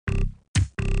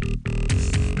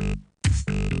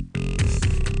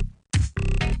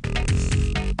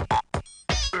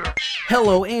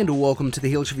Hello and welcome to the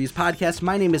Helix Reviews podcast.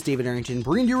 My name is David Arrington,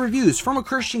 bringing you reviews from a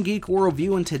Christian geek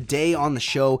worldview, and today on the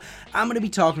show, I'm going to be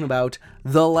talking about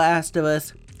The Last of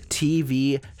Us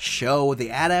TV show,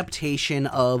 the adaptation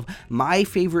of my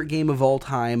favorite game of all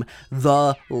time,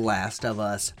 The Last of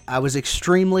Us. I was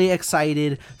extremely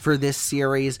excited for this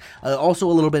series, also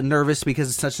a little bit nervous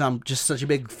because I'm just such a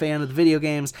big fan of the video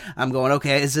games. I'm going,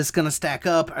 okay, is this going to stack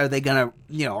up? Are they going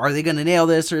to nail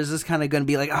this, or is this kind of going to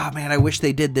be like, oh man, I wish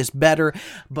they did this better?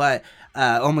 But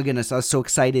oh my goodness, I was so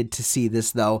excited to see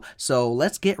this though. So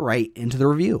let's get right into the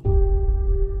review.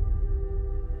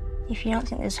 If you don't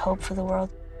think there's hope for the world,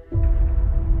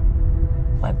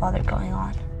 why bother going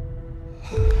on?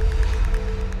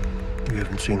 You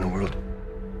haven't seen the world,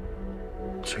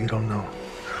 so you don't know.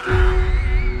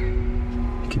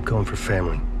 You keep going for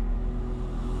family.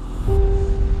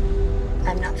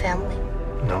 I'm not family.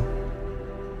 No.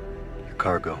 You're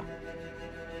cargo.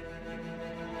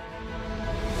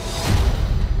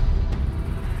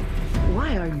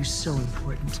 Why are you so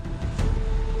important?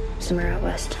 Somewhere out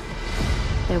west,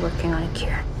 they're working on a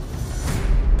cure.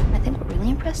 I think what really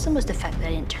impressed them was the fact that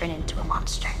I didn't turn into a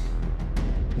monster.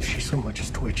 If she so much as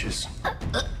twitches,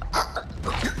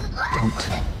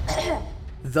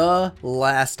 The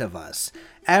Last of Us.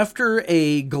 After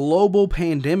a global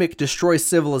pandemic destroys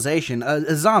civilization,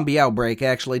 a zombie outbreak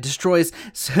actually destroys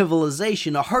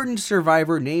civilization, a hardened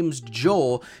survivor named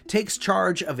Joel takes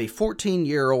charge of a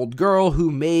 14-year-old girl who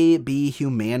may be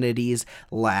humanity's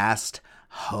last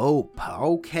hope.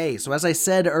 Okay, so as I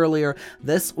said earlier,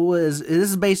 this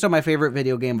is based on my favorite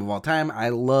video game of all time. I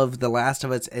love The Last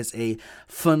of Us. It's a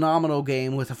phenomenal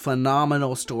game with a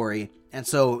phenomenal story. And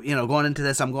so, going into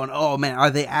this, I'm going, oh man, are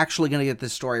they actually going to get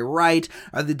this story right?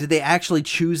 Did they actually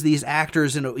choose these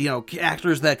actors and,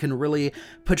 actors that can really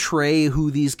portray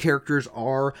who these characters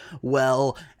are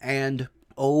well? And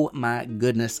oh my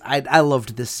goodness, I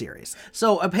loved this series.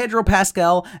 So Pedro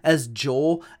Pascal as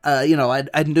Joel,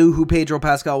 I knew who Pedro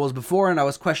Pascal was before, and I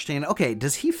was questioning, okay,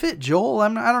 does he fit Joel?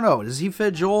 I don't know. Does he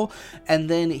fit Joel? And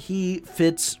then he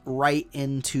fits right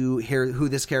into here who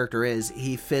this character is.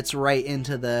 He fits right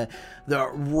into the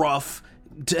rough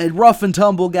and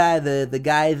tumble guy, the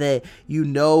guy that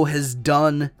has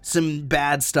done some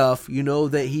bad stuff.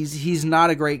 That he's not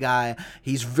a great guy.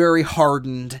 He's very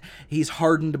hardened. He's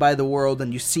hardened by the world,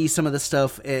 and you see some of the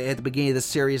stuff at the beginning of the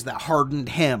series that hardened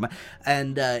him,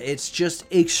 and it's just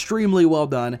extremely well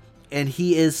done. And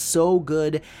he is so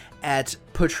good at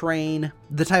portraying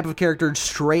the type of character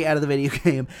straight out of the video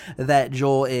game that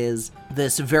Joel is.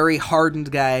 This very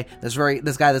hardened guy, this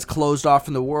guy that's closed off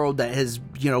from the world, that has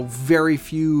very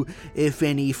few, if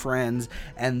any, friends,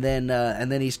 and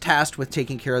then he's tasked with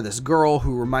taking care of this girl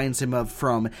who reminds him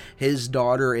from his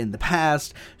daughter in the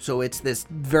past. So it's this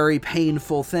very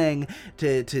painful thing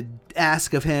to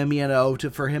ask of him,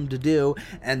 for him to do,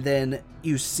 and then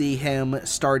you see him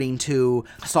starting to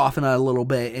soften a little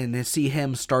bit, and see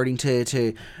him starting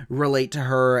to relate to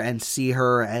her and see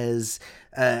her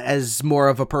as more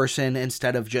of a person,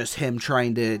 instead of just him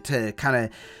trying to kind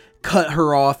of cut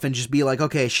her off and just be like,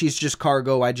 okay, she's just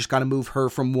cargo. I just got to move her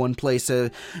from one place,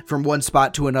 from one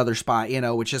spot to another spot,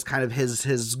 which is kind of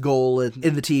his goal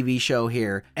in the TV show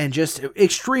here. And just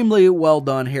extremely well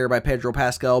done here by Pedro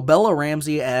Pascal. Bella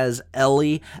Ramsey as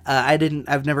Ellie.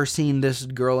 I've never seen this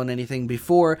girl in anything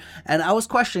before, and I was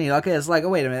questioning, okay, it's like, oh,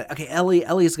 wait a minute, okay,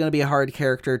 Ellie's going to be a hard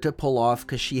character to pull off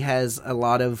because she has a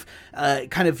lot of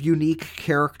kind of unique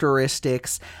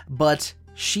characteristics, but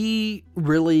she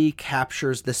really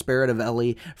captures the spirit of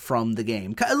Ellie from the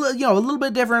game. A little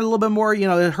bit different, a little bit more,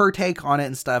 her take on it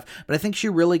and stuff, but I think she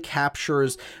really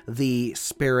captures the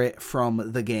spirit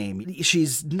from the game.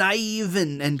 She's naive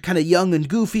and kind of young and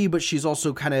goofy, but she's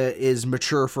also kind of is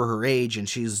mature for her age, and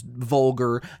she's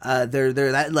vulgar.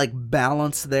 That like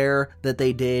balance there that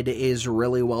they did is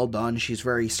really well done. She's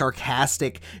very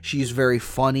sarcastic, she's very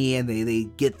funny, and they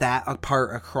get that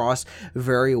part across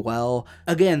very well.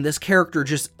 Again, this character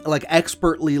just like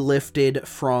expertly lifted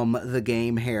from the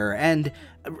game here, and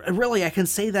really I can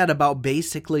say that about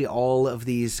basically all of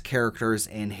these characters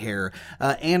in here.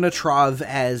 Anna Trav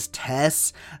as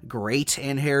Tess, great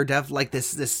in here. Like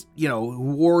this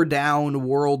wore down,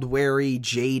 world weary,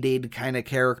 jaded kind of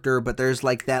character, but there's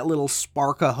like that little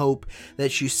spark of hope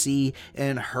that you see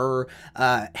in her.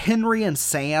 Henry and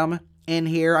Sam in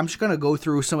here. I'm just going to go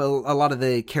through a lot of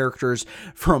the characters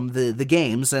from the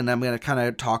games, and I'm going to kind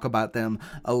of talk about them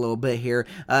a little bit here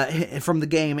from the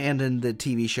game and in the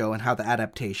TV show and how the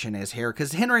adaptation is here.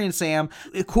 Because Henry and Sam,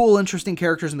 cool, interesting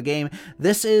characters in the game.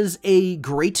 This is a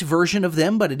great version of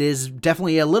them, but it is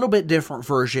definitely a little bit different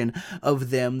version of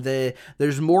them.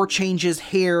 There's more changes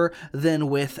here than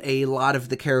with a lot of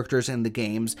the characters in the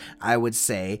games, I would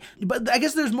say. But I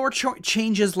guess there's more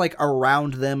changes like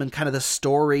around them and kind of the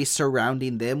story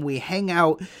surrounding them. We hang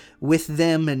out with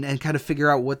them and kind of figure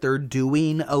out what they're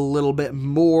doing a little bit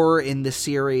more in the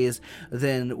series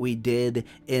than we did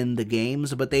in the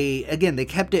games. But they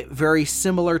kept it very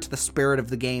similar to the spirit of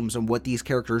the games and what these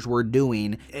characters were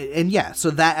doing. And yeah,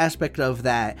 so that aspect of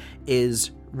that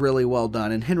is really well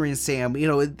done. And Henry and Sam,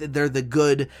 they're the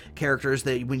good characters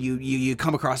that when you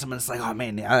come across them and it's like, oh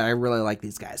man, I really like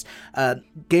these guys.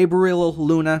 Gabriel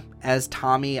Luna as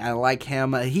Tommy, I like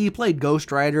him. He played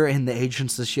Ghost Rider in the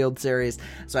Agents of S.H.I.E.L.D. series,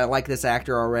 so I like this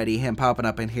actor already. Him popping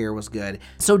up in here was good.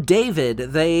 So David,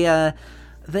 they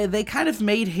kind of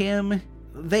made him...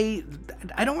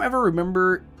 I don't ever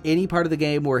remember any part of the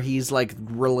game where he's like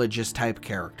religious type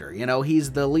character.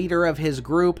 He's the leader of his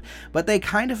group, but they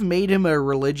kind of made him a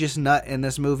religious nut in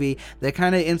this movie. They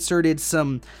kind of inserted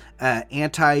some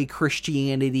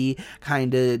anti-Christianity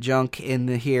kind of junk in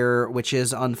here, which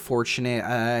is unfortunate.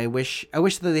 I wish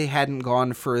that they hadn't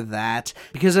gone for that,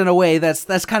 because in a way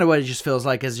that's kind of what it just feels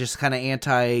like, is just kind of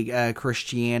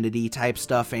anti-Christianity type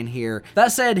stuff in here.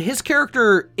 That said, his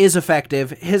character is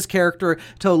effective. His character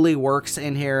totally works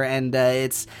in here, and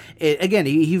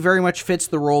he very much fits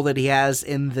the role that he has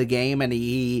in the game, and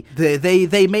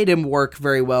they made him work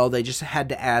very well. They just had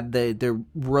to add the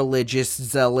religious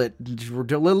zealot,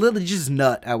 religious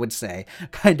nut, I would say,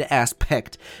 kind of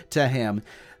aspect to him.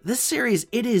 This series,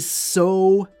 it is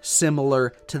so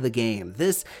similar to the game.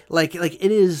 This,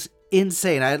 it is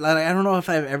insane. I don't know if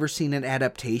I've ever seen an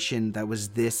adaptation that was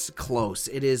this close.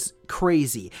 It is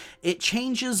crazy. It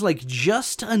changes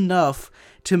just enough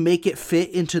to make it fit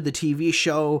into the TV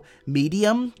show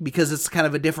medium, because it's kind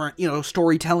of a different,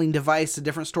 storytelling device, a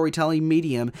different storytelling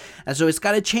medium. And so it's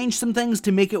got to change some things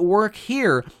to make it work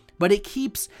here. But it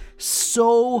keeps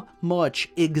so much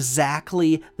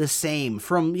exactly the same,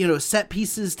 from, set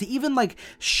pieces to even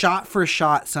shot for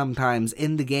shot sometimes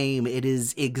in the game. It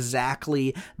is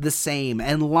exactly the same,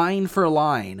 and line for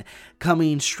line,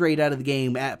 coming straight out of the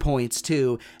game at points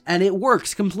too. And it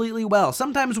works completely well.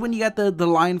 Sometimes when you get the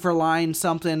line for line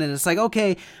something and it's like,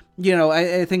 okay,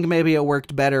 I think maybe it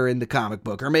worked better in the comic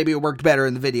book, or maybe it worked better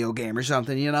in the video game or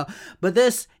something, But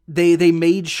this, they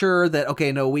made sure that,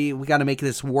 okay, no, we got to make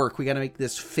this work. We got to make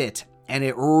this fit. And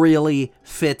it really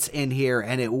fits in here,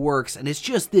 and it works. And it's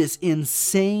just this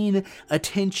insane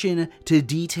attention to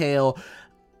detail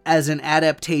as an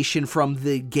adaptation from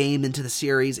the game into the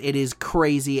series. It is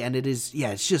crazy, and it's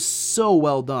just so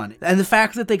well done. And the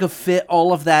fact that they could fit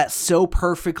all of that so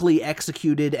perfectly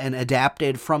executed and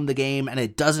adapted from the game, and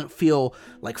it doesn't feel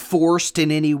forced in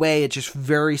any way, it just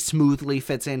very smoothly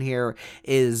fits in here,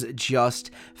 is just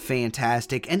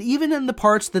fantastic. And even in the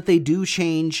parts that they do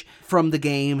change from the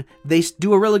game, they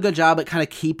do a really good job at kind of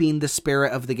keeping the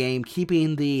spirit of the game,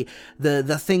 keeping the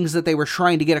things that they were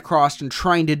trying to get across and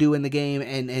trying to do in the game,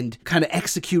 and kind of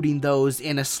executing those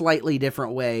in a slightly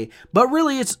different way. But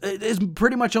really, it's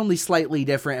pretty much only slightly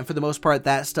different, and for the most part,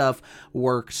 that stuff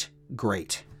worked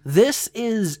great. This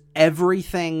is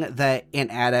everything that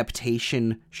an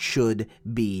adaptation should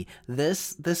be.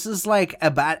 This is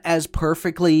about as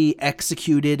perfectly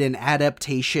executed an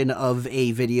adaptation of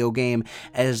a video game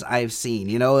as I've seen.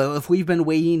 If we've been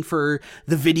waiting for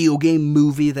the video game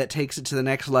movie that takes it to the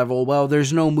next level, well,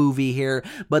 there's no movie here,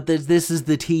 but this is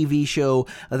the TV show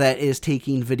that is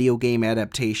taking video game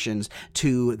adaptations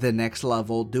to the next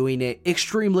level, doing it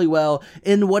extremely well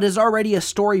in what is already a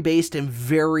story-based and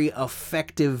very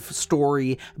effective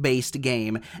story-based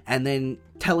game, and then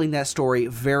telling that story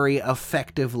very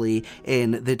effectively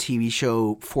in the TV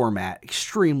show format.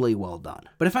 Extremely well done.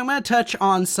 But if I'm going to touch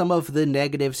on some of the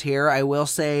negatives here, I will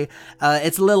say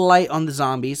it's a little light on the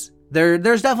zombies.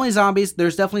 There's definitely zombies.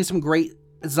 There's definitely some great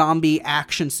zombie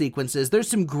action sequences. There's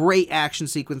some great action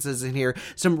sequences in here,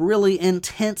 some really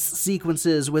intense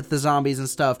sequences with the zombies and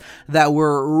stuff that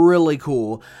were really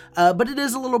cool, but it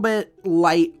is a little bit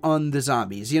light on the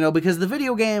zombies, because the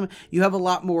video game, you have a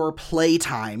lot more play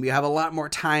time. You have a lot more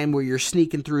time where you're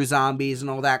sneaking through zombies and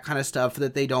all that kind of stuff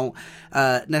that they don't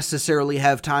necessarily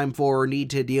have time for or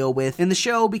need to deal with in the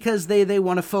show, because they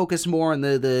want to focus more on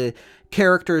the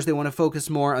characters. They want to focus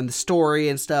more on the story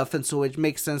and stuff, and so it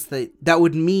makes sense that would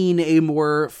would mean a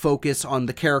more focus on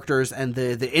the characters and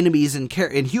the enemies in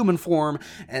human form,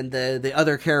 and the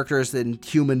other characters in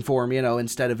human form,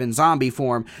 instead of in zombie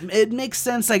form. It makes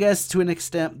sense, I guess, to an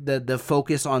extent, the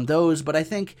focus on those, but I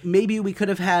think maybe we could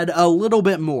have had a little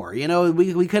bit more,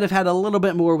 we could have had a little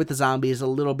bit more with the zombies, a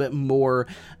little bit more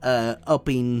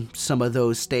upping some of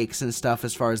those stakes and stuff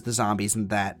as far as the zombies and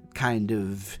that kind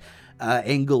of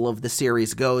angle of the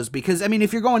series goes, because,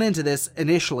 if you're going into this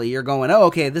initially, you're going, oh,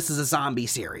 okay, this is a zombie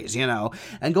series,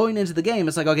 and going into the game,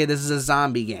 it's like, okay, this is a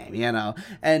zombie game,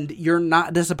 and you're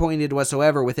not disappointed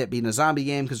whatsoever with it being a zombie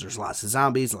game, because there's lots of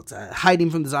zombies, lots of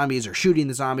hiding from the zombies or shooting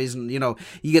the zombies, and,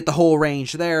 you get the whole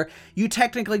range there. You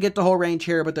technically get the whole range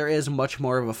here, but there is much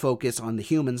more of a focus on the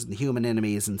humans and the human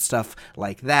enemies and stuff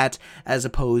like that, as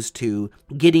opposed to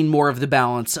getting more of the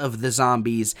balance of the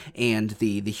zombies and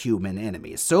the human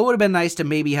enemies. So it would have been nice to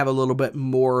maybe have a little bit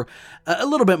more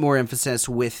emphasis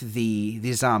with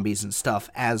the zombies and stuff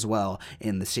as well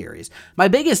in the series. My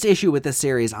biggest issue with this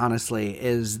series, honestly,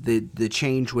 is the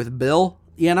change with Bill,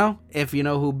 if you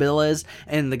know who Bill is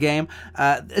in the game.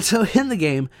 So in the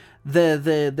game,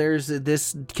 there's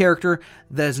this character,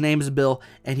 his name is Bill,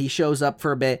 and he shows up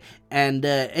for a bit,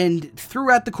 and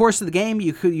throughout the course of the game,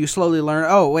 you slowly learn,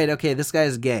 oh, wait, okay, this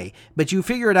guy's gay, but you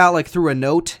figure it out, like, through a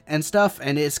note and stuff,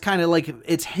 and it's kind of like,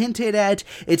 it's hinted at,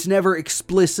 it's never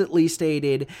explicitly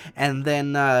stated, and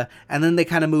then they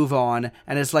kind of move on,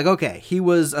 and it's like, okay, he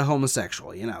was a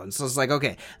homosexual, and so it's like,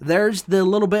 okay, there's the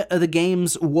little bit of the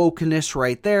game's wokeness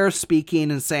right there,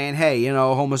 speaking and saying, hey,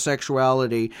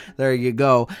 homosexuality, there you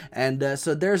go, and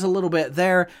so there's a little bit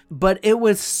there, but it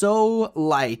was so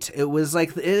light. It was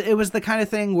like, it was the kind of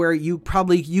thing where you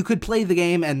could play the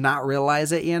game and not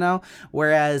realize it,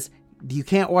 whereas you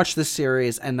can't watch the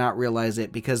series and not realize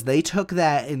it, because they took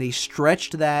that and they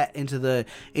stretched that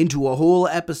into a whole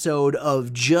episode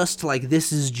of just like,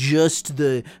 this is just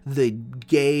the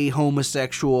gay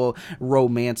homosexual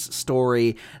romance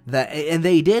story, and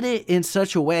they did it in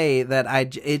such a way that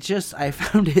I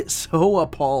found it so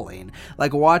appalling,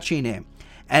 like watching it.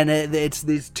 And it's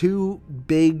these two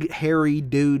big, hairy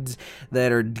dudes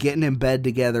that are getting in bed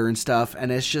together and stuff. And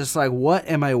it's just like, what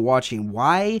am I watching?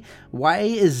 Why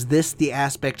is this the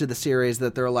aspect of the series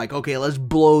that they're like, okay, let's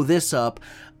blow this up,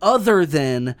 other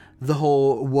than the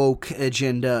whole woke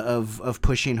agenda of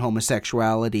pushing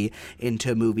homosexuality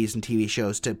into movies and TV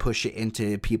shows to push it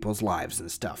into people's lives and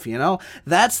stuff,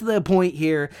 That's the point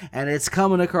here, and it's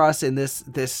coming across in this,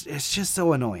 it's just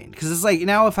so annoying. Because it's like,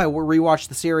 now if I rewatch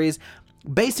the series,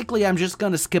 basically, I'm just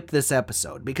going to skip this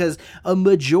episode, because a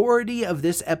majority of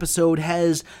this episode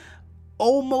has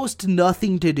almost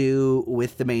nothing to do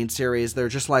with the main series. They're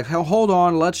just like, hold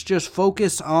on, let's just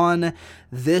focus on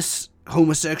this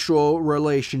homosexual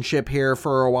relationship here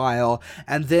for a while,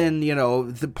 and then,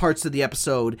 the parts of the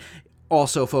episode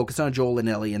also focus on Joel and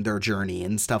Ellie and their journey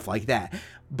and stuff like that.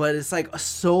 But it's like,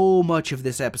 so much of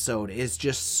this episode is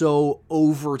just so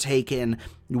overtaken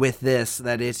with this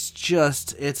that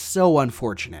it's so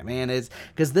unfortunate, man. It's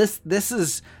because this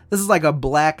is like a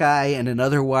black eye and an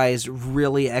otherwise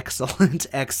really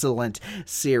excellent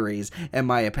series, in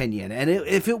my opinion. And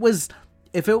if it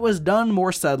was done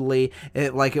more subtly,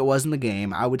 like it was in the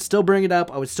game, I would still bring it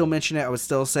up, I would still mention it, I would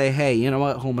still say, hey, you know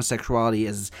what, homosexuality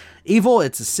is evil,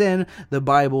 it's a sin, the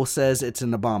Bible says it's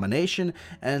an abomination,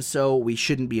 and so we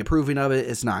shouldn't be approving of it,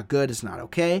 it's not good, it's not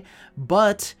okay,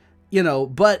 but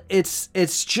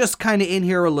it's just kind of in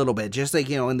here a little bit, just like,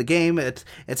 in the game,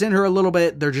 it's in here a little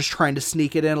bit, they're just trying to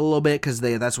sneak it in a little bit, because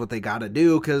that's what they gotta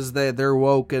do, because they're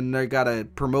woke, and they gotta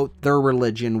promote their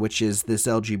religion, which is this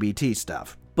LGBT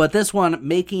stuff. But this one,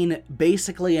 making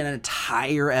basically an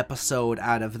entire episode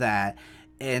out of that,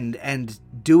 and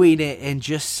doing it in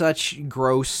just such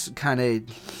gross kind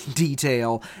of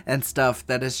detail and stuff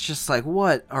that it's just like,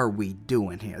 what are we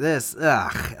doing here?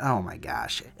 Oh my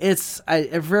gosh. It's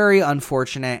very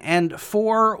unfortunate, and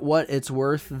for what it's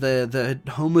worth, the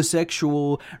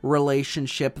homosexual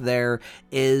relationship there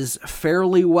is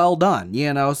fairly well done,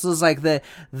 so it's like the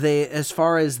as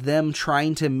far as them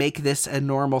trying to make this a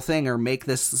normal thing, or make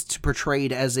this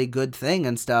portrayed as a good thing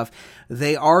and stuff,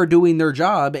 they are doing their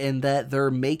job in that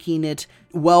they're making it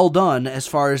well done as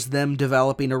far as them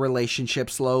developing a relationship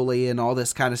slowly and all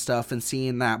this kind of stuff, and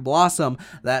seeing that blossom.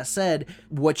 That said,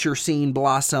 what you're seeing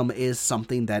blossom is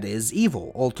something that is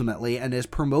evil ultimately, and is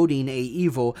promoting a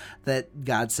evil that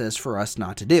God says for us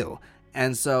not to do.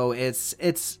 And so it's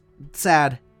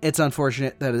sad, it's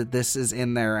unfortunate that this is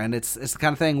in there, and it's the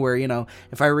kind of thing where,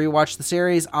 if I rewatch the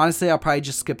series, honestly, I'll probably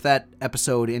just skip that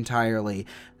episode entirely.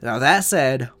 Now, that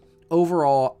said,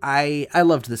 overall, I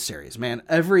loved this series, man.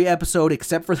 Every episode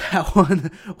except for that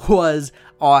one was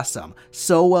awesome.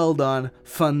 So well done,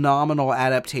 phenomenal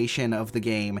adaptation of the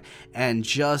game, and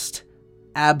just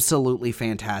absolutely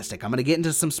fantastic. I'm going to get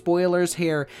into some spoilers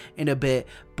here in a bit,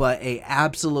 but a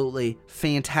absolutely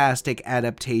fantastic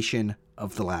adaptation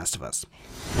of The Last of Us.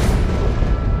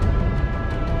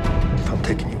 I'm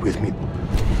taking you with me.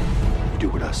 You do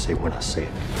what I say when I say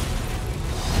it.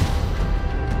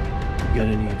 You got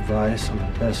any advice on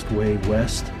the best way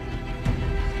west?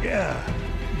 Yeah,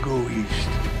 go east.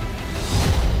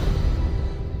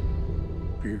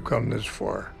 If you come this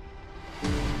far,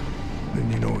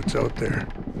 then you know what's out there.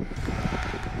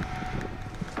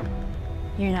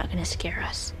 You're not gonna scare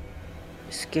us.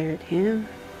 Scared him?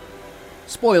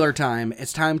 Spoiler time.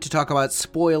 It's time to talk about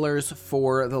spoilers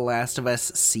for The Last of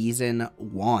Us Season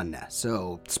 1.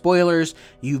 So, spoilers,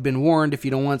 you've been warned. If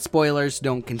you don't want spoilers,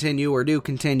 don't continue, or do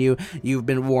continue. You've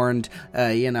been warned,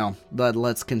 but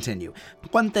let's continue.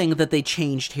 One thing that they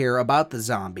changed here about the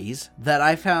zombies that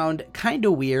I found kind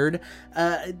of weird,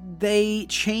 they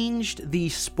changed the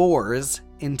spores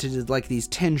into like these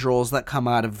tendrils that come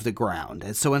out of the ground.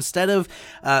 And so instead of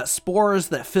spores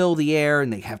that fill the air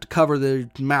and they have to cover their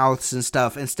mouths and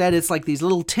stuff, instead it's like these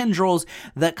little tendrils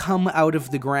that come out of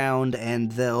the ground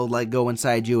and they'll like go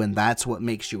inside you, and that's what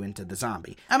makes you into the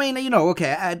zombie. I mean,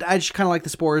 okay, I just kind of like the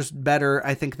spores better.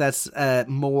 I think that's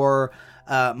more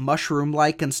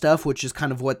mushroom-like and stuff, which is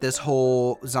kind of what this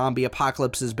whole zombie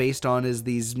apocalypse is based on, is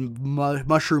these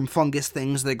mushroom fungus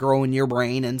things that grow in your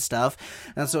brain and stuff.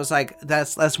 And so it's like,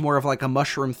 that's more of like a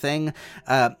mushroom thing.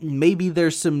 Maybe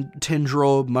there's some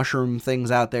tendril mushroom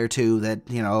things out there too that,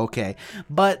 okay.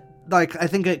 But like, I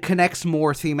think it connects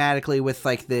more thematically with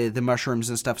like the mushrooms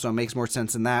and stuff, so it makes more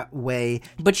sense in that way.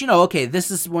 But okay,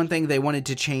 this is one thing they wanted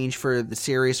to change for the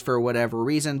series for whatever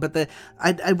reason. But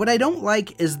what I don't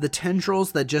like is the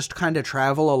tendrils that just kind of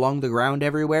travel along the ground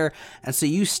everywhere, and so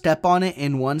you step on it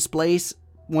in one place,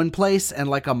 and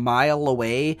like a mile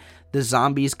away, the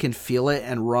zombies can feel it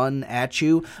and run at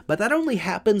you. But that only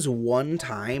happens one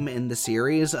time in the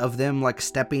series, of them like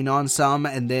stepping on some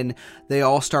and then they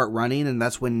all start running, and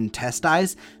that's when Tess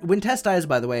dies. When Tess dies,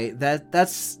 by the way,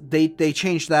 that's they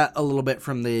changed that a little bit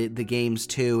from the games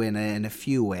too in a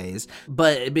few ways.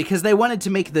 But because they wanted to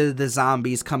make the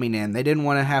zombies coming in, they didn't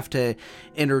want to have to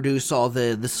introduce all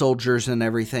the soldiers and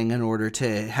everything in order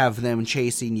to have them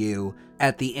chasing you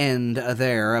at the end of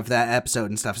that episode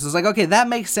and stuff. So it's like, okay, that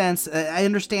makes sense. I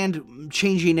understand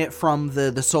changing it from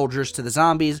the soldiers to the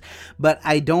zombies, but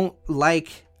I don't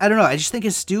know, I just think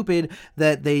it's stupid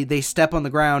that they step on the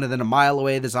ground and then a mile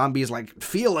away the zombies like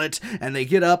feel it and they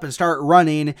get up and start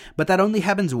running, but that only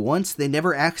happens once. They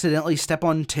never accidentally step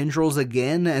on tendrils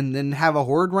again and then have a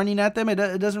horde running at them. It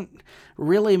doesn't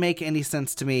really make any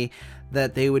sense to me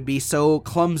that they would be so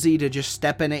clumsy to just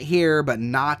step in it here but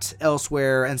not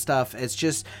elsewhere and stuff. It's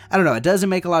just, I don't know, it doesn't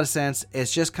make a lot of sense.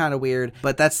 It's just kind of weird,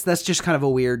 but that's just kind of a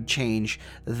weird change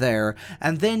there.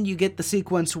 And then you get the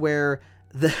sequence where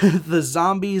the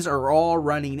zombies are all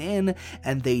running in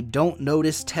and they don't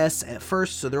notice Tess at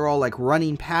first, so they're all like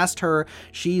running past her.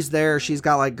 She's there, she's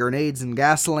got like grenades and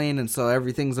gasoline, and so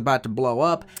everything's about to blow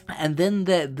up. And then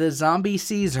the zombie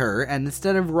sees her, and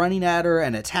instead of running at her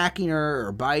and attacking her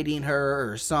or biting her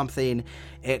or something,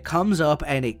 it comes up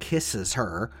and it kisses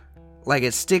her. Like,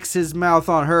 it sticks his mouth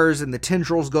on hers and the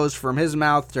tendrils goes from his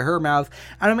mouth to her mouth.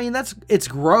 And I mean, it's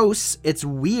gross. It's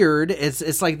weird.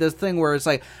 It's like this thing where it's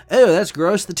like, oh, that's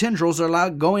gross. The tendrils are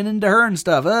like going into her and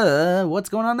stuff. What's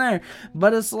going on there?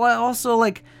 But it's also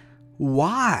like,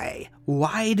 why?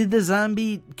 Why did the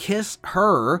zombie kiss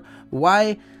her?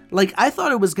 Why? Like, I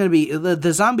thought it was going to be,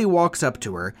 the zombie walks up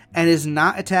to her and is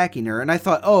not attacking her, and I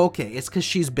thought, oh, okay, it's because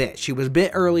she's bit. She was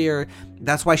bit earlier,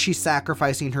 that's why she's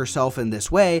sacrificing herself in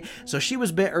this way. So she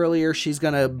was bit earlier, she's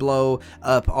going to blow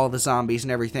up all the zombies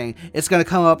and everything. It's going to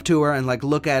come up to her and, like,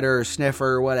 look at her, sniff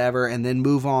her, or whatever, and then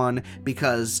move on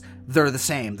because they're the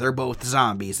same. They're both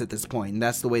zombies at this point, and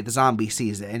that's the way the zombie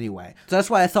sees it anyway. So that's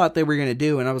what I thought they were going to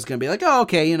do, and I was going to be like, oh,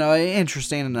 okay,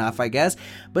 interesting enough, I guess.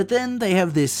 But then they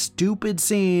have this stupid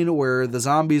scene where the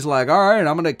zombie's like, all right,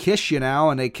 I'm going to kiss you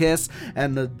now, and they kiss,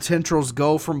 and the tendrils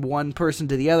go from one person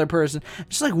to the other person.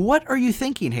 Just like, what are you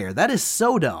thinking here? That is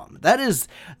so dumb. That is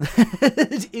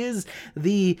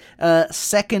the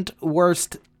second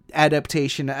worst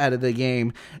adaptation out of the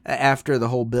game after the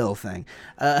whole Bill thing.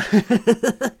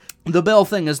 The Bill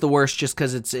thing is the worst just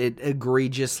because it's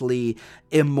egregiously,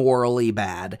 immorally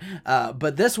bad.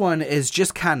 But this one is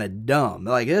just kind of dumb.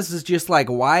 Like, this is just like,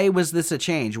 why was this a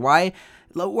change? Why?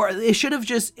 It should have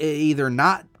just either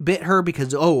not bit her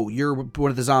because, oh, you're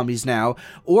one of the zombies now,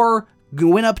 or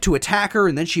went up to attack her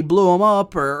and then she blew him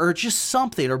up, or just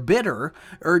something, or bit her,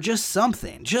 or just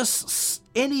something, just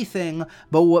anything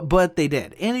but what they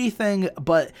did. Anything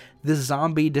but the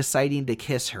zombie deciding to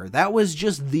kiss her. That was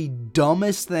just the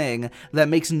dumbest thing that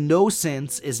makes no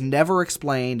sense, is never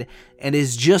explained, and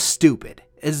is just stupid.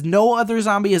 As no other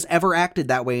zombie has ever acted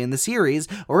that way in the series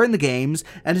or in the games,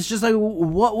 and it's just like,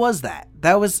 what was that?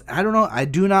 That was, I don't know, I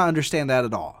do not understand that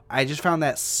at all. I just found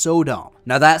that so dumb.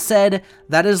 Now that said,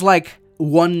 that is like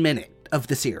 1 minute of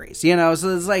the series, you know,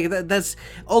 so it's like, that's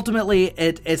ultimately,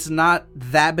 it's not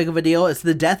that big of a deal. It's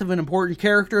the death of an important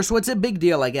character, so it's a big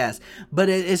deal, I guess, but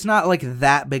it's not like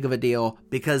that big of a deal,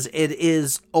 because it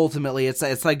is ultimately,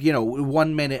 it's like, you know,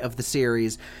 1 minute of the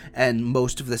series, and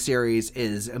most of the series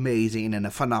is amazing and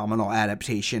a phenomenal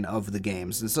adaptation of the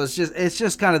games, and so it's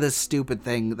just kind of this stupid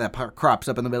thing that crops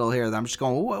up in the middle here that I'm just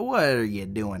going, what are you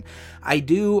doing? I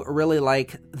do really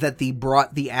like that they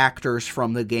brought the actors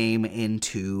from the game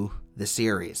into the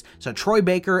series. So Troy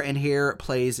Baker in here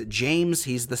plays James.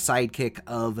 He's the sidekick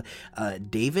of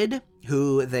David,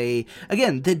 who they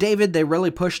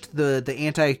really pushed the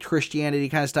anti-Christianity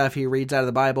kind of stuff. He reads out of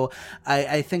the Bible.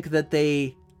 I think that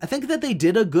they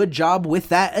did a good job with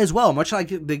that as well. Much like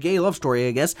the gay love story,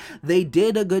 I guess, they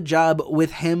did a good job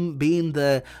with him being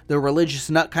the religious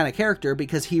nut kind of character,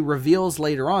 because he reveals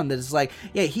later on that it's like,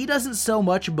 yeah, he doesn't so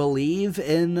much believe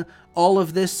in all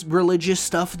of this religious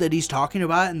stuff that he's talking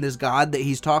about and this God that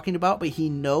he's talking about, but he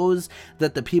knows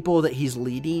that the people that he's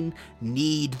leading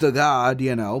need the God,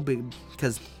 you know,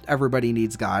 because everybody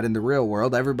needs God in the real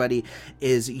world. Everybody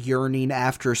is yearning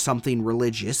after something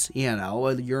religious, you know,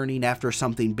 yearning after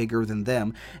something bigger than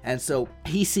them. And so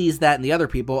he sees that in the other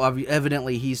people.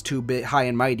 Evidently, he's too high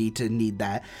and mighty to need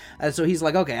that. And so he's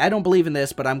like, okay, I don't believe in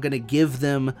this, but I'm going to give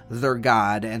them their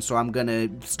God. And so I'm going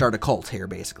to start a cult here,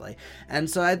 basically. And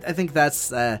so I think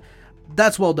that's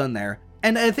well done there.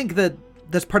 And I think that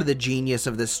that's part of the genius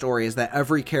of this story, is that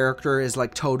every character is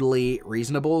like totally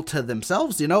reasonable to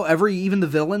themselves, you know, even the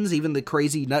villains, even the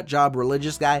crazy nut job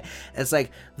religious guy, it's like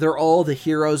they're all the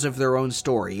heroes of their own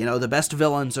story, you know, the best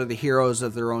villains are the heroes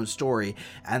of their own story.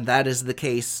 And that is the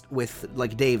case with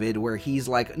like David, where he's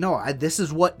like, no, this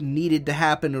is what needed to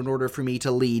happen in order for me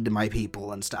to lead my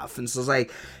people and stuff. And so it's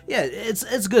like, yeah,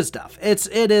 it's good stuff.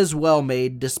 It is well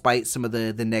made, despite some of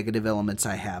the negative elements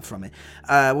I have from it.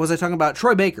 What was I talking about?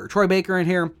 Troy Baker in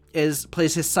here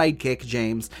plays his sidekick,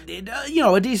 James. You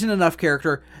know, a decent enough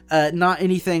character. Not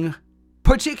anything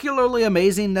particularly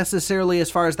amazing necessarily as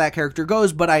far as that character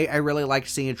goes, but I really liked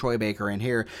seeing Troy Baker in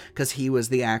here because he was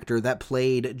the actor that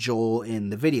played Joel in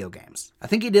the video games. I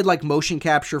think he did like motion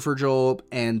capture for Joel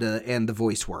and the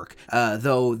voice work,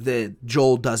 though the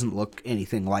Joel doesn't look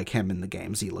anything like him in the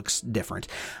games. He looks different.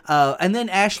 And then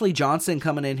Ashley Johnson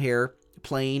coming in here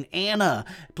playing Anna,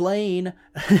 playing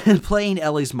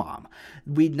Ellie's mom.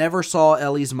 We never saw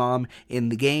Ellie's mom in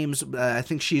the games. I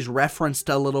think she's referenced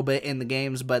a little bit in the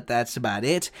games, but that's about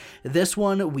it. This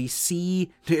one, we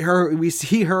see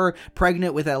her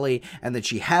pregnant with Ellie, and that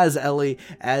she has Ellie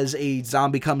as a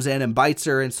zombie comes in and bites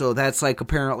her, and so that's like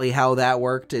apparently how that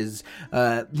worked is,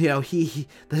 you know, the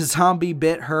zombie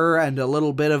bit her, and a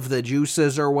little bit of the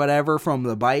juices or whatever from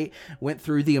the bite went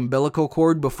through the umbilical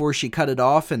cord before she cut it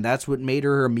off, and that's what made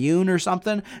her immune or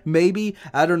something. Maybe,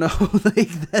 I don't know,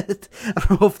 like that. I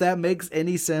don't know if that makes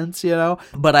any sense, you know,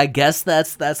 but I guess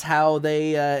that's how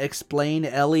they explain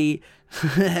Ellie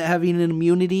having an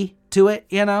immunity to it,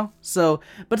 you know. So,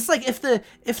 but it's like if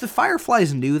the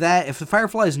Fireflies knew that,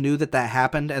 that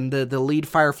happened, and the lead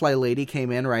Firefly lady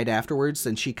came in right afterwards,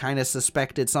 and she kind of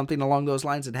suspected something along those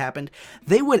lines had happened,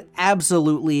 they would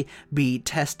absolutely be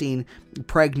testing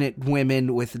pregnant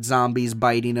women with zombies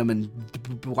biting them and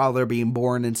while they're being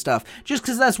born and stuff, just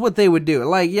because that's what they would do.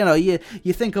 Like, you know, you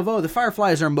think of, the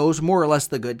Fireflies are more or less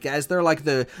the good guys. They're like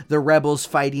the rebels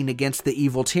fighting against the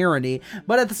evil tyranny,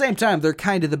 but at the same time, they're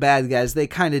kind of the bad guys. They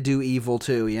kind of do evil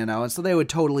too, you know, and so they would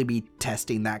totally be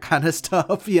testing that kind of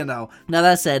stuff, you know. Now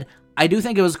that said, I do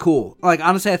think it was cool. Like,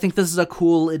 honestly, I think this is a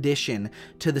cool addition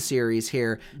to the series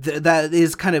here. That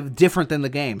is kind of different than the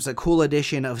games. A cool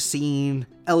addition of seeing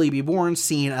Ellie be born,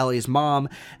 seeing Ellie's mom,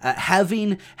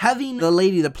 having the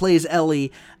lady that plays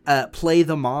Ellie play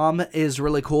the mom is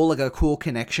really cool. Like a cool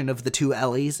connection of the two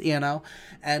Ellies, you know,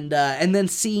 and then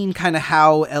seeing kind of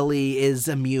how Ellie is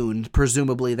immune.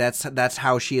 Presumably, that's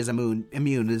how she is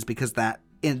immune is because that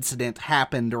incident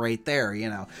happened right there, you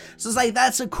know. So it's like,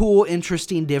 that's a cool,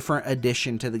 interesting, different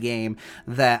addition to the game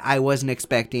that I wasn't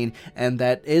expecting, and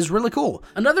that is really cool.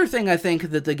 Another thing I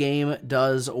think that the game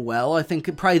does well, I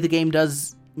think probably the game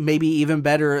does maybe even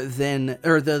better than,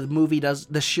 or the movie does,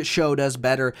 the show does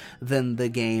better than the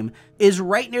game, is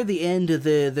right near the end,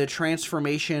 the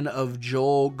transformation of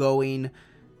Joel going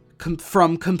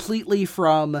completely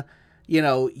from, you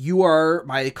know, you are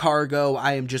my cargo,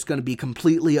 I am just going to be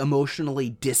completely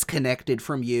emotionally disconnected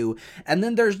from you. And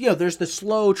then there's the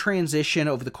slow transition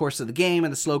over the course of the game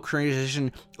and the slow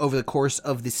transition over the course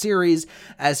of the series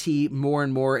as he more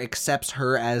and more accepts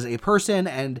her as a person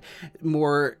and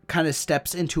more kind of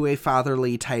steps into a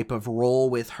fatherly type of role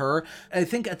with her. I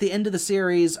think at the end of the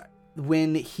series,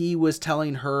 when he was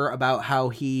telling her about how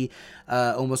he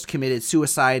almost committed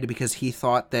suicide because he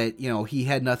thought that, you know, he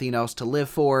had nothing else to live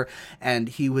for, and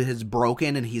he was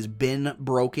broken, and he's been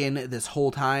broken this whole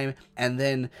time. And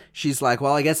then she's like,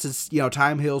 well, I guess it's, you know,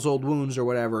 time heals old wounds or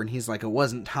whatever. And he's like, it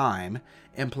wasn't time,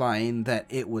 implying that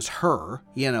it was her,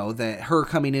 you know, that her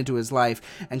coming into his life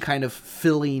and kind of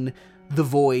filling the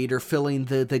void or filling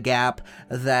the gap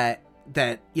that,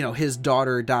 you know, his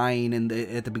daughter dying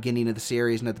at the beginning of the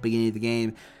series and at the beginning of the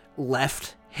game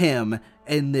left him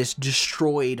in this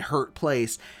destroyed, hurt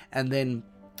place. And then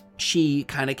she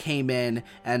kind of came in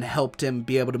and helped him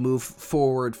be able to move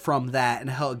forward from that,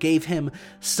 and gave him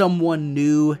someone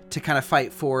new to kind of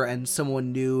fight for and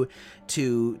someone new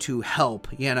to help,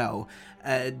 you know.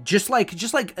 Just like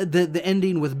the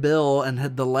ending with Bill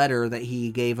and the letter that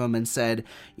he gave him and said,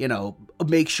 you know,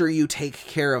 make sure you take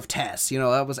care of Tess. You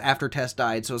know, that was after Tess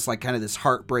died, so it's like kind of this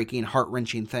heartbreaking,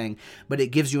 heart-wrenching thing. But it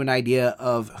gives you an idea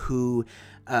of who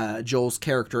Joel's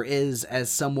character is, as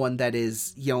someone that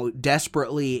is, you know,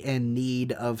 desperately in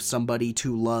need of somebody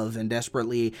to love and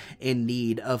desperately in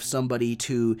need of somebody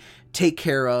to take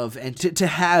care of and to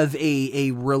have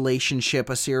a relationship,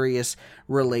 a serious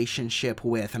relationship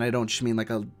with. And I don't just mean like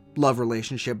a love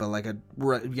relationship, but like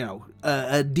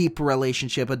a deep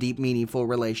relationship, a deep, meaningful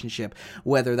relationship,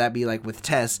 whether that be like with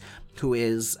Tess, who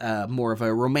is more of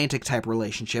a romantic type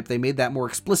relationship. They made that more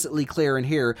explicitly clear in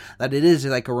here, that it is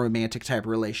like a romantic type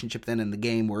relationship than in the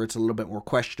game, where it's a little bit more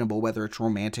questionable whether it's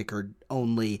romantic or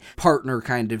only partner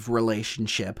kind of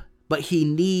relationship. But he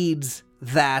needs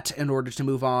that in order to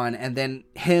move on, and then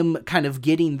him kind of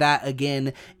getting that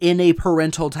again in a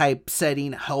parental type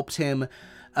setting helped him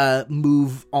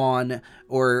move on,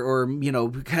 or you know,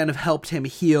 kind of helped him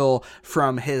heal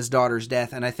from his daughter's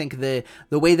death. And I think the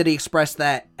way that he expressed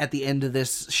that at the end of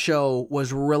this show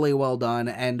was really well done,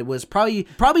 and was probably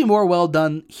more well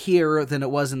done here than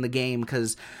it was in the game,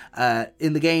 because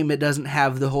in the game it doesn't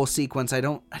have the whole sequence. I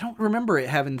don't remember it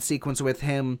having the sequence with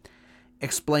him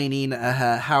explaining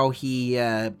how he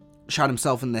shot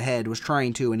himself in the head, was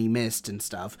trying to, and he missed and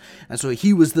stuff. And so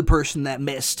he was the person that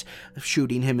missed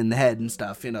shooting him in the head and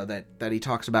stuff, you know, that he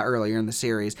talks about earlier in the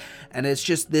series. And it's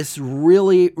just this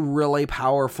really, really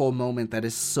powerful moment that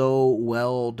is so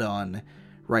well done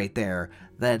right there,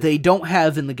 that they don't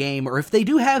have in the game. Or if they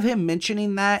do have him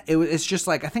mentioning that, it's just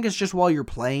like, I think it's just while you're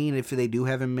playing, if they do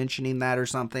have him mentioning that or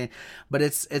something, but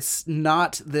it's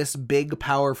not this big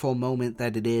powerful moment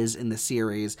that it is in the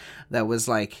series that was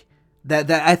like,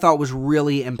 that I thought was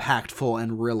really impactful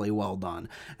and really well done.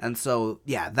 And so,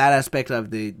 yeah, that aspect of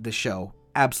the show,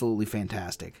 absolutely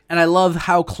fantastic. And I love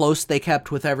how close they kept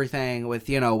with everything, with,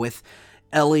 you know, with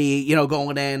Ellie, you know,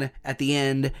 going in at the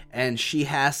end, and she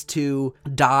has to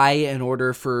die in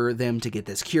order for them to get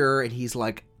this cure, and he's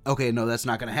like, okay, no, that's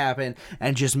not going to happen,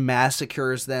 and just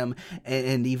massacres them,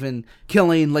 and even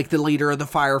killing, like, the leader of the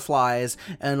Fireflies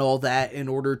and all that in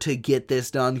order to get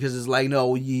this done, because it's like,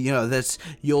 no, you know,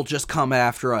 you'll just come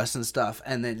after us and stuff,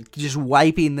 and then just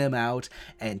wiping them out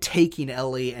and taking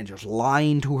Ellie and just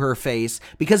lying to her face,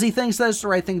 because he thinks that's the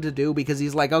right thing to do, because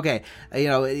he's like, okay, you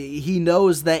know, he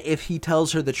knows that if he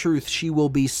tells her the truth, she will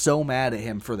be so mad at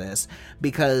him for this,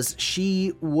 because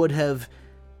she would have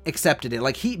accepted it.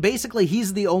 Like,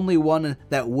 he's the only one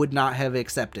that would not have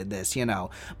accepted this, you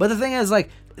know. But the thing is, like,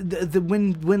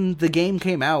 when the game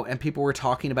came out and people were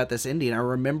talking about this ending, I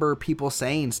remember people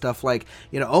saying stuff like,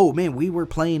 you know, oh man, we were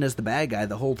playing as the bad guy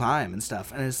the whole time and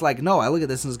stuff. And it's like, no, I look at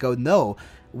this and go, no,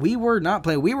 we were not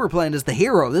playing. We were playing as the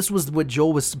hero. This was what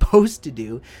Joel was supposed to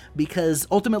do, because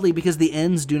the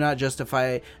ends do not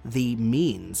justify the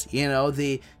means. You know,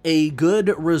 a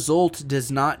good result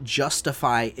does not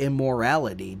justify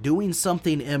immorality. Doing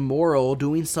something immoral,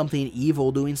 doing something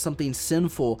evil, doing something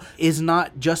sinful is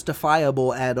not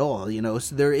justifiable at all. You know,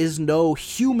 so there is no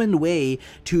human way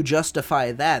to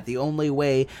justify that. The only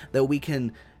way that we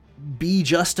can be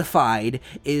justified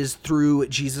is through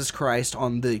Jesus Christ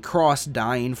on the cross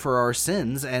dying for our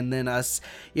sins, and then us,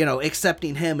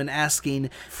 accepting him and asking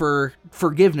for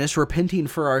forgiveness, repenting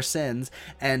for our sins,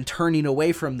 and turning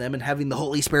away from them and having the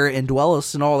Holy Spirit indwell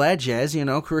us and all that jazz,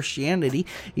 Christianity,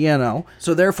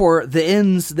 So therefore, the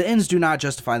ends do not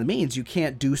justify the means. You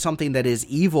can't do something that is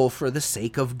evil for the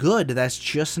sake of good. That's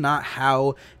just not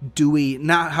how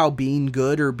being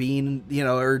good or being,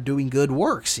 or doing good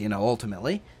works,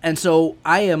 ultimately. And so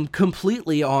I am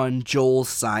completely on Joel's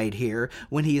side here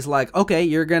when he's like, okay,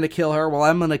 you're going to kill her. Well,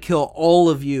 I'm going to kill all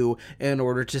of you in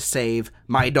order to save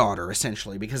my daughter,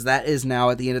 essentially, because that is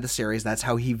now at the end of the series. That's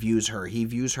how he views her. He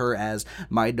views her as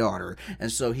my daughter.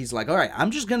 And so he's like, all right, I'm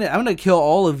going to kill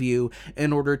all of you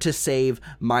in order to save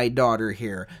my daughter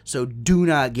here. So do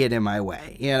not get in my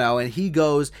way, and he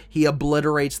goes, he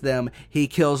obliterates them. He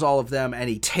kills all of them and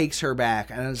he takes her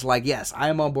back. And it's like, yes, I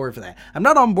am on board for that. I'm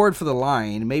not on board for the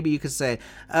line. Maybe you could say,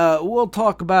 we'll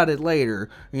talk about it later,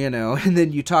 and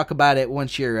then you talk about it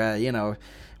once you're, a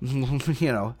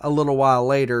little while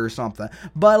later or something.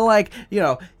 But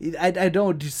I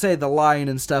don't say the line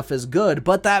and stuff is good,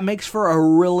 but that makes for a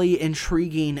really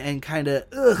intriguing and kind of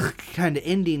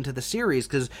ending to the series,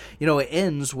 because, it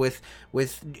ends with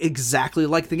exactly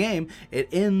like the game. It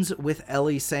ends with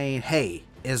Ellie saying, hey,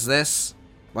 is this,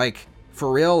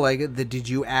 for real? Did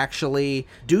you actually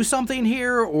do something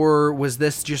here? Or was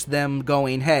this just them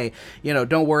going, hey,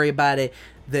 don't worry about it.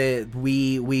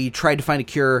 We tried to find a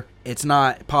cure. It's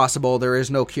not possible. There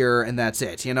is no cure, and that's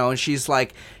it. And she's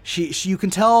like, you can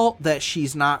tell that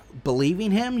she's not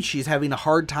believing him. She's having a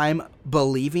hard time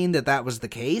believing that was the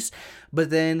case. But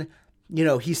then,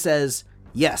 he says,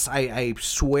 yes, I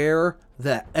swear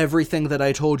that everything that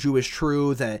I told you is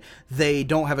true, that they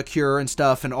don't have a cure and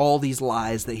stuff, and all these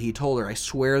lies that he told her. I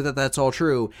swear that that's all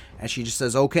true. And she just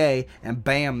says, okay, and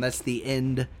bam, that's the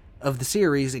end of the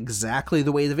series, exactly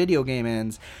the way the video game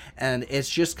ends. And it's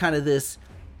just kind of this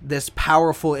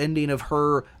powerful ending of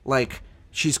her,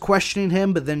 she's questioning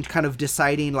him, but then kind of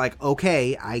deciding,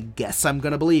 okay, I guess I'm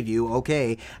gonna believe you.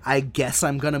 Okay, I guess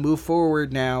I'm gonna move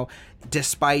forward now,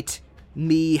 despite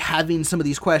me having some of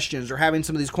these questions or having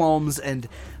some of these qualms and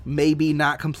maybe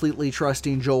not completely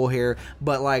trusting Joel here,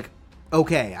 but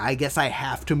okay, I guess I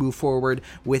have to move forward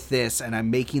with this, and I'm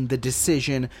making the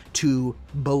decision to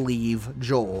believe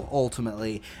Joel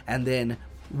ultimately. And then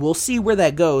we'll see where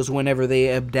that goes whenever they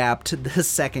adapt the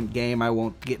second game. I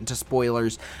won't get into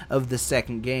spoilers of the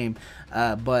second game,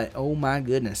 but oh my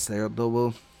goodness,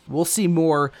 we'll see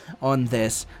more on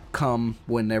this come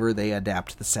whenever they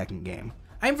adapt the second game.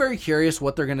 I'm very curious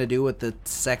what they're going to do with the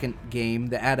second game,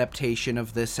 the adaptation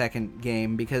of the second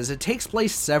game, because it takes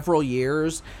place several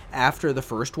years after the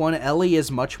first one. Ellie is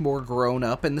much more grown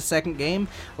up in the second game.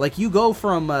 You go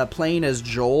from playing as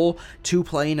Joel to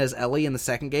playing as Ellie in the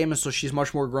second game, and so she's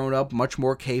much more grown up, much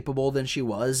more capable than she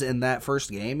was in that first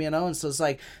game, and so it's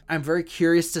I'm very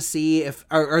curious to see if,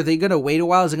 are they going to wait a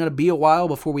while? Is it going to be a while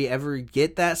before we ever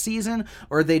get that season,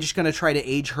 or are they just going to try to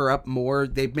age her up more?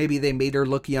 Maybe they made her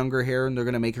look younger here, and they're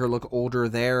going to make her look older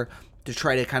there to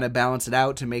try to kind of balance it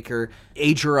out, to make her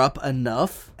age her up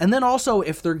enough. And then also,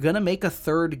 if they're gonna make a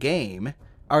third game,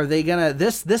 are they gonna,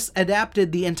 this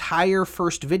adapted the entire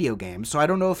first video game, so I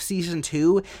don't know if season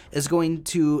 2 is going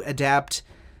to adapt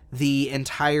the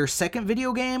entire second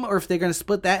video game, or if they're going to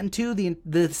split that in two.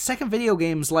 The second video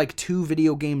game's 2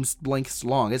 video games lengths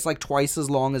long. It's twice as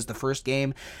long as the first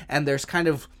game, and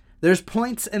there's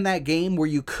points in that game where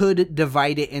you could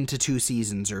divide it into 2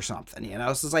 seasons or something,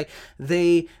 So it's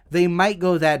they might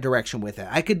go that direction with it.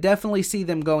 I could definitely see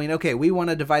them going, okay, we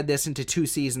want to divide this into 2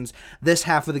 seasons, this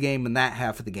half of the game and that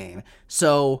half of the game.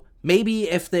 So maybe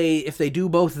if they do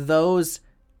both of those,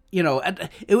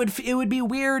 it would be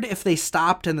weird if they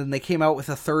stopped and then they came out with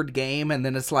a third game, and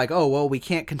then it's oh, well, we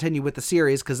can't continue with the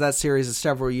series because that series is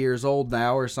several years old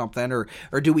now or something, or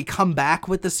do we come back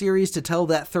with the series to tell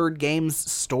that third game's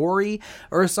story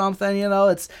or something,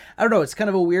 It's, I don't know, it's kind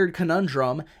of a weird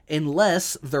conundrum,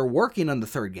 unless they're working on the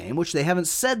third game, which they haven't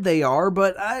said they are,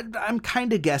 but I'm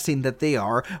kind of guessing that they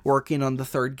are working on the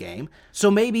third game. So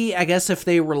maybe, I guess, if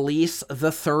they release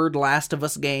the third Last of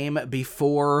Us game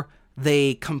before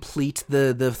they complete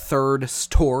the third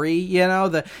story,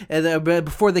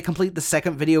 before they complete the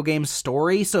second video game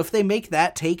story. So if they make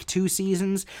that take 2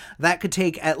 seasons, that could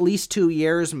take at least 2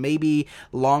 years, maybe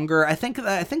longer. I think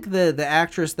the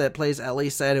actress that plays Ellie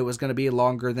said it was going to be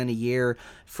longer than a year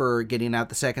for getting out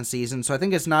the second season. So I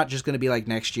think it's not just going to be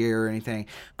next year or anything.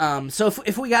 So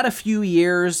if we got a few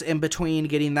years in between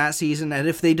getting that season, and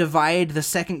if they divide the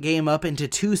second game up into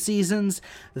 2 seasons,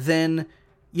 then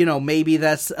you know, maybe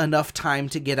that's enough time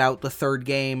to get out the third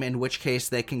game, in which case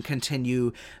they can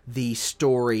continue the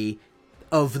story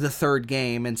of the third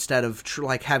game instead of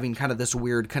like having kind of this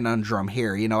weird conundrum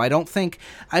here. You know, I don't think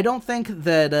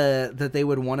that they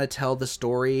would want to tell the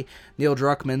story. Neil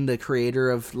Druckmann, the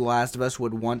creator of The Last of Us,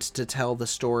 would want to tell the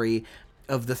story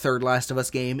of the third Last of Us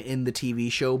game in the TV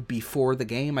show before the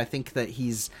game. I think that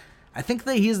he's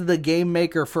the game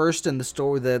maker first and the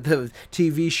story, the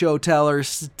TV show teller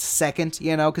second,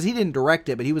 you know, because he didn't direct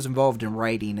it, but he was involved in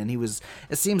writing, and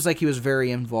it seems like he was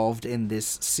very involved in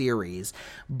this series.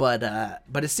 But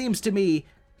it seems to me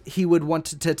he would want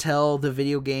to tell the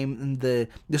video game, the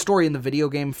story in the video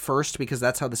game first, because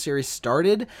that's how the series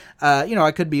started. You know,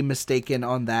 I could be mistaken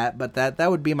on that, but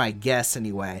that would be my guess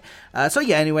anyway. So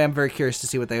yeah, anyway, I'm very curious to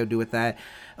see what they would do with that.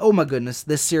 Oh my goodness,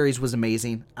 this series was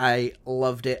amazing. I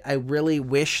loved it. I really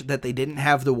wish that they didn't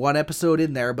have the one episode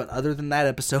in there, but other than that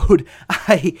episode,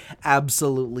 I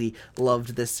absolutely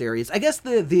loved this series. I guess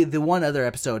the one other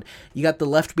episode, you got the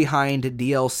Left Behind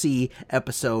DLC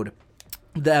episode.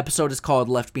 The episode is called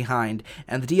Left Behind,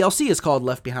 and the DLC is called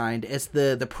Left Behind. It's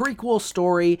the prequel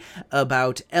story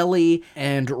about Ellie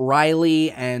and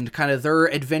Riley and kind of their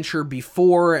adventure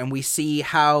before, and we see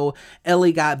how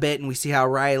Ellie got bit and we see how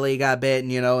Riley got bit,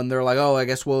 and, you know, and they're like, oh, I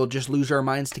guess we'll just lose our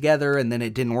minds together, and then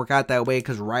it didn't work out that way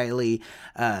because Riley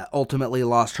ultimately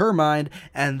lost her mind,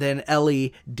 and then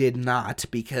Ellie did not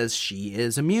because she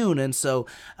is immune, and so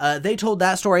they told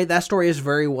that story. That story is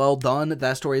very well done.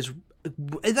 That story is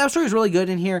really good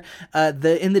in here. In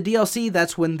the DLC,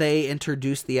 that's when they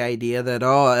introduced the idea that,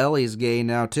 oh, Ellie's gay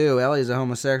now too. Ellie's a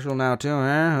homosexual now too.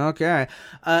 Okay.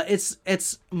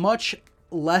 It's much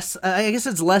less. I guess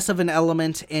it's less of an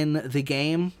element in the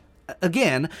game.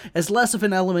 Again, it's less of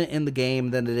an element in the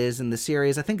game than it is in the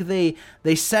series. I think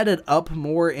they set it up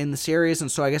more in the series,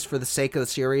 and so I guess for the sake of the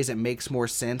series, it makes more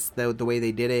sense the way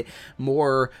they did it.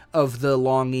 More of the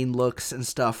longing looks and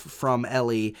stuff from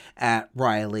Ellie at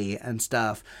Riley and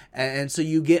stuff, and so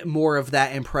you get more of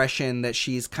that impression that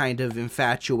she's kind of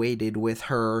infatuated with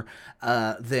her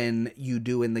than you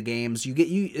do in the games. You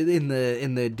in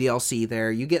the DLC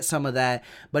there, you get some of that,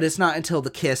 but it's not until the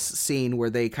kiss scene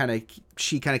where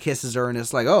she kind of kisses her and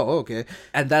it's like, oh, okay.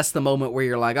 And that's the moment where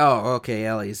you're like, oh, okay,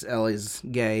 Ellie's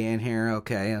gay in here.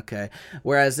 Okay.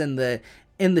 Whereas in the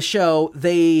show,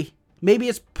 maybe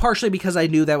it's partially because I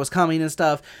knew that was coming and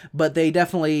stuff, but they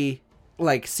definitely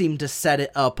like seemed to set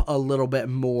it up a little bit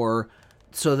more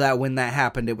so that when that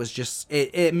happened, it was just,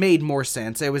 it made more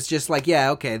sense. It was just like,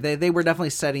 yeah, okay, they were definitely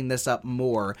setting this up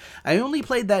more. I only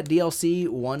played that DLC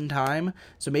one time,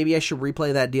 so maybe I should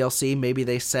replay that DLC. Maybe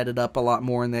they set it up a lot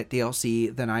more in that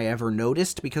DLC than I ever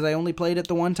noticed, because I only played it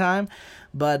the one time.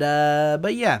 But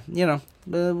yeah, you know,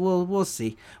 we'll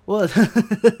see. Well,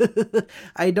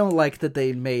 I don't like that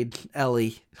they made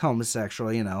Ellie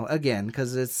homosexual, you know, again,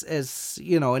 because it's,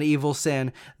 you know, an evil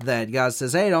sin that God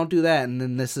says, hey, don't do that, and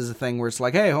then this is a thing where it's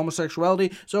like, hey,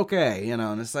 homosexuality, it's okay, you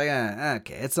know, and it's like,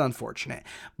 okay, it's unfortunate,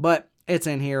 but it's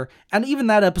in here, and even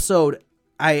that episode,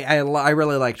 I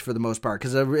really liked for the most part,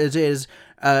 because it is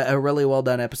a really well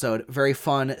done episode. Very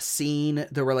fun seeing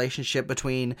the relationship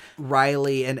between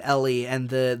Riley and Ellie and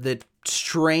the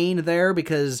strain there,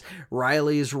 because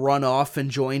Riley's run off and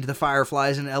joined the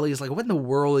Fireflies, and Ellie's like, what in the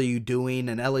world are you doing?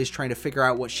 And Ellie's trying to figure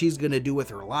out what she's going to do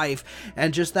with her life,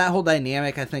 and just that whole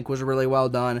dynamic I think was really well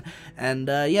done. And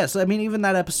yes, I mean, even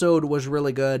that episode was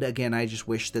really good. Again, I just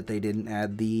wish that they didn't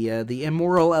add the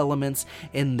immoral elements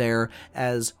in there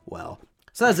as well.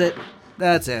 So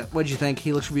that's it. What'd you think?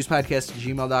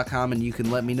 helixreviewspodcast@gmail.com, and you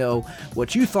can let me know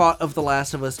what you thought of The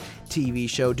Last of Us TV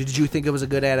show. Did you think it was a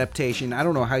good adaptation? I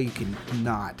don't know how you can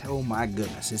not. Oh my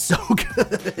goodness, it's so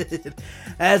good.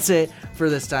 That's it for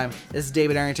this time. This is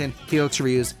David Arrington, Helix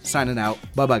Reviews, signing out.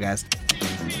 Bye-bye, guys.